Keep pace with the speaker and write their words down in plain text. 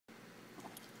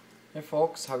Hey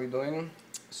folks, how you doing?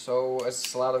 So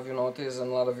as a lot of you notice and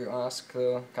a lot of you ask,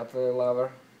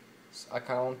 Cutlerylovers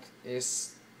account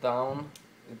is down,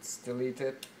 it's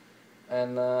deleted,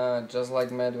 and just like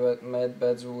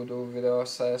Medbeds Voodoo video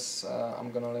says,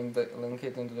 I'm gonna link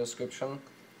it in the description.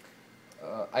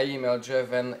 I emailed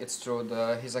Jeff and it's true,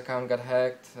 his account got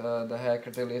hacked, the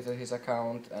hacker deleted his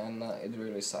account, and it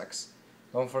really sucks.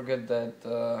 Don't forget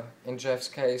that in Jeff's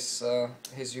case,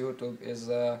 his YouTube is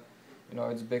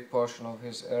it's a big portion of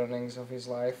his earnings of his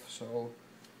life, so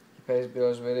he pays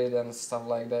bills with it and stuff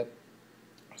like that.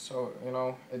 So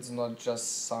it's not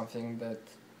just something that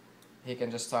he can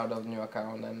just start a new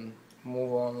account and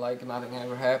move on like nothing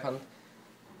ever happened.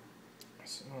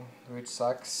 So, which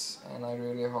sucks, and I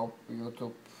really hope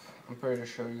I'm pretty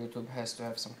sure YouTube has to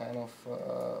have some kind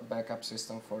of backup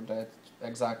system for that,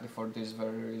 exactly for these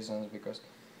very reasons, because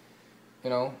you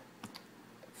know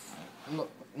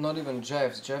not even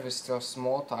Jeff is still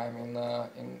small time in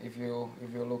if you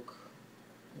look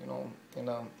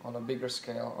on a bigger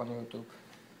scale on YouTube,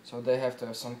 so they have to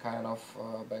have some kind of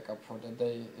backup for that.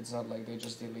 It's not like they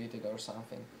just delete it or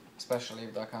something, especially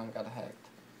if the account got hacked.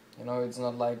 It's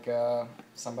not like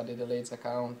somebody deletes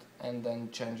account and then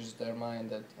changes their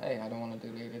mind that, hey, I don't want to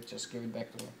delete it, just give it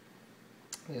back to me.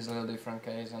 It's a little different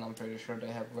case, and I'm pretty sure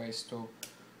they have ways to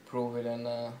prove it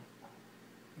and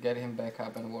get him back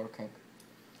up and working.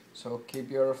 So keep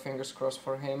your fingers crossed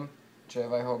for him.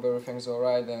 Jeff, I hope everything's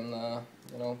alright, and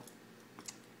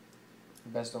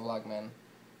best of luck, man.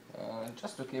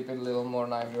 Just to keep it a little more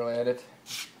knife related,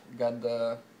 got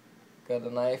the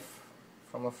knife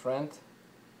from a friend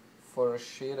for a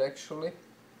sheet actually.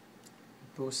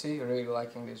 Pussy, really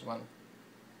liking this one.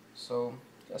 So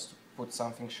just to put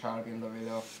something sharp in the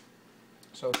video.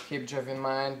 So keep Jeff in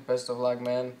mind, best of luck,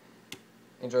 man.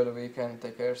 Enjoy the weekend,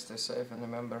 take care, stay safe, and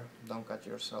remember, don't cut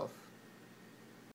yourself.